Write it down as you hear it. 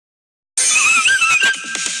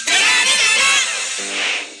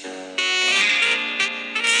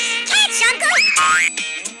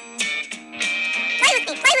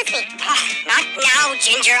Not now,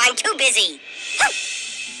 Ginger. I'm too busy.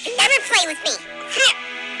 You never play with me.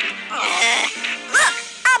 Look,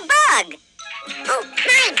 a bug. Oh,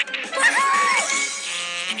 mine.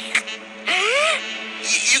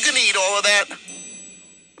 You can eat all of that?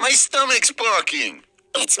 My stomach's barking.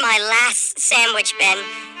 It's my last sandwich, Ben.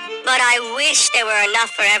 But I wish there were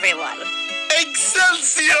enough for everyone.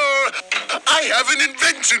 Excelsior! I have an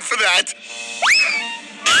invention for that.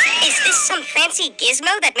 Is this some fancy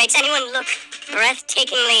gizmo that makes anyone look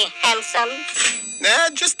breathtakingly handsome? Nah,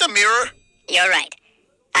 just a mirror. You're right.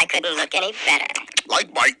 I couldn't look any better.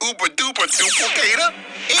 Like my uber-duper duplicator,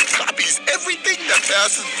 it copies everything that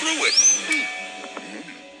passes through it.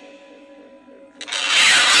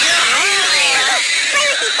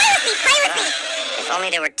 Play with me. If only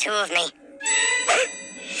there were two of me.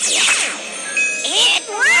 It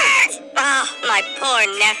worked. Oh, my poor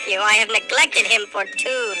nephew. I have neglected him for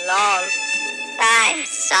too long. I'm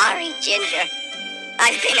sorry, Ginger.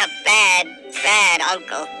 I've been a bad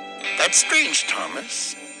uncle. That's strange,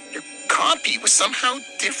 Thomas. Your copy was somehow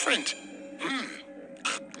different.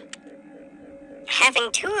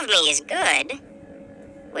 Having two of me is good,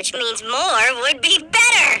 which means more would be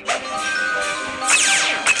better.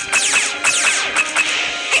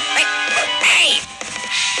 Hey!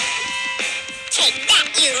 Take that,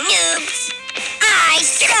 you noobs! I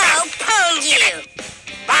so pwned you!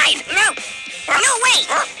 Mine! No! No, wait!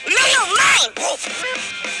 No, mine!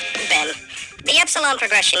 Ben, the epsilon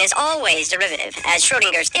progression is always derivative, as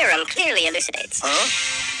Schrodinger's theorem clearly elucidates.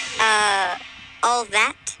 Huh? All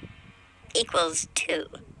that equals 2.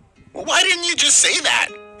 Well, why didn't you just say that?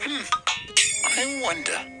 I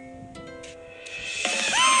wonder.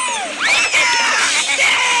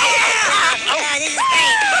 This is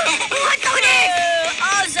great. Look over there!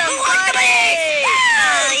 Awesome! Look over there!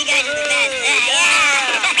 Oh, you guys are the best.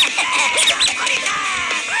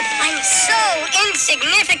 I'm so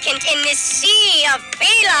insignificant in this sea of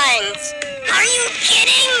felines. Are you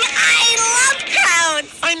kidding? I love crowds.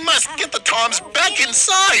 I must get the Toms back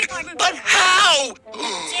inside. But how?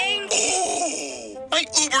 Oh, my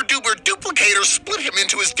uber-duper duplicator split him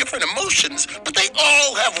into his different emotions, but they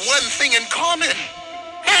all have one thing in common.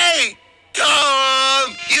 Hey,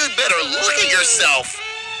 Tom, you'd better look at yourself.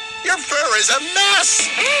 Your fur is a mess.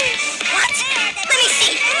 What? Let me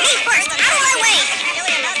see. Me first. Out of my way.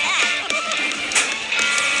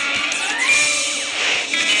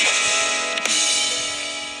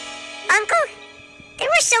 Uncle, there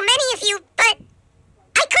were so many of you, but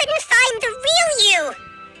I couldn't find the real you.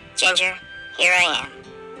 Ginger, here I am.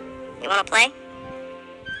 You want to play?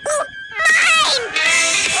 Oh, mine!